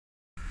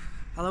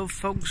Hello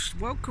folks,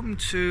 welcome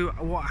to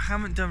what I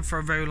haven't done for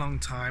a very long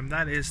time.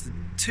 That is the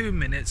 2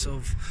 minutes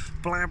of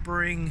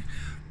blabbering,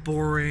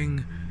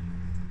 boring,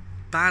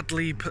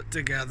 badly put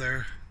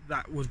together.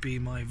 That would be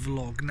my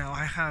vlog. Now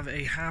I have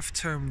a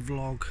half-term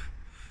vlog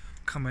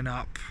coming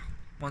up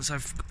once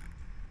I've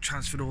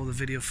transferred all the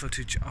video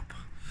footage up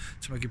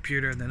to my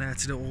computer and then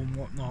edited it all and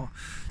whatnot.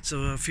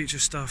 So future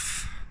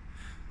stuff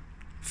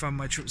from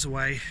my trips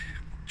away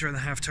during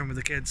the half-term with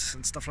the kids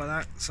and stuff like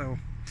that. So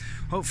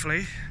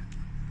hopefully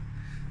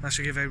that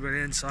should give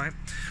everybody insight.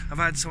 I've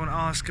had someone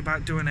ask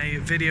about doing a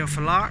video for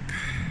LARP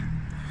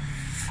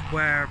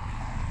where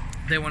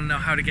they want to know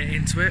how to get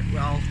into it.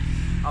 Well,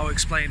 I'll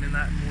explain in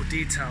that in more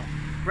detail.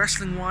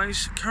 Wrestling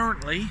wise,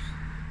 currently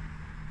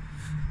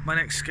my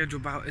next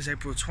scheduled bout is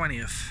April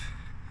 20th.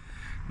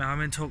 Now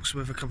I'm in talks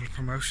with a couple of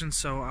promotions,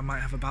 so I might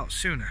have a bout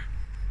sooner.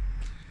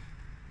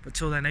 But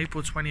till then,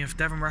 April 20th,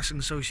 Devon Wrestling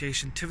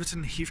Association,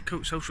 Tiverton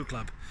Heathcote Social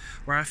Club,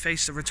 where I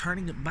face the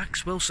returning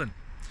Max Wilson,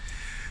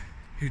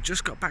 who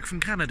just got back from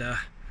Canada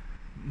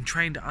and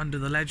trained under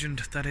the legend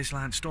that is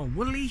Lance Storm.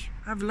 Will he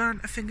have learned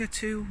a thing or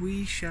two?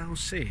 We shall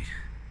see.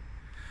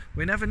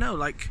 We never know.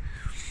 Like,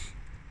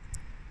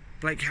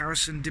 Blake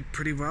Harrison did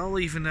pretty well,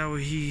 even though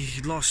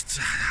he lost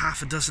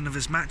half a dozen of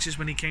his matches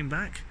when he came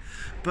back.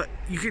 But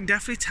you can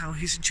definitely tell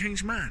he's a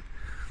changed man.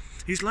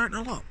 He's learned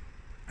a lot,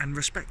 and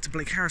respect to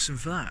Blake Harrison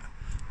for that.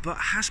 But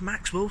has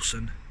Max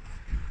Wilson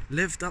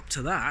lived up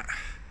to that?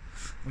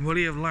 And will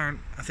he have learned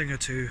a thing or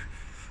two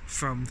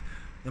from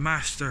the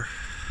master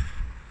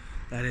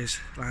that is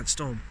Lance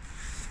Storm?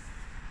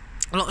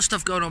 A lot of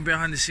stuff going on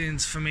behind the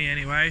scenes for me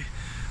anyway.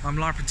 I'm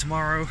LARPing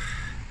tomorrow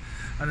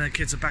and then the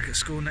kids are back at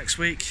school next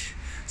week,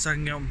 so I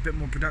can get on a bit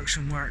more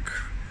production work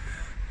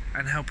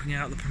and helping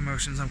out the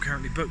promotions I'm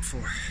currently booked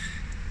for.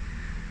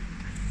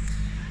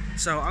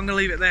 So I'm going to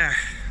leave it there.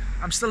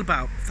 I'm still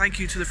about. Thank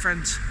you to the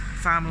friends,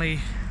 family,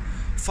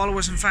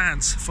 followers and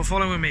fans for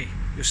following me.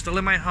 You're still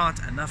in my heart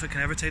and nothing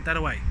can ever take that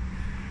away.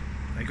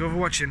 Thank you for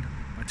watching.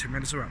 My 2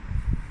 minutes are up.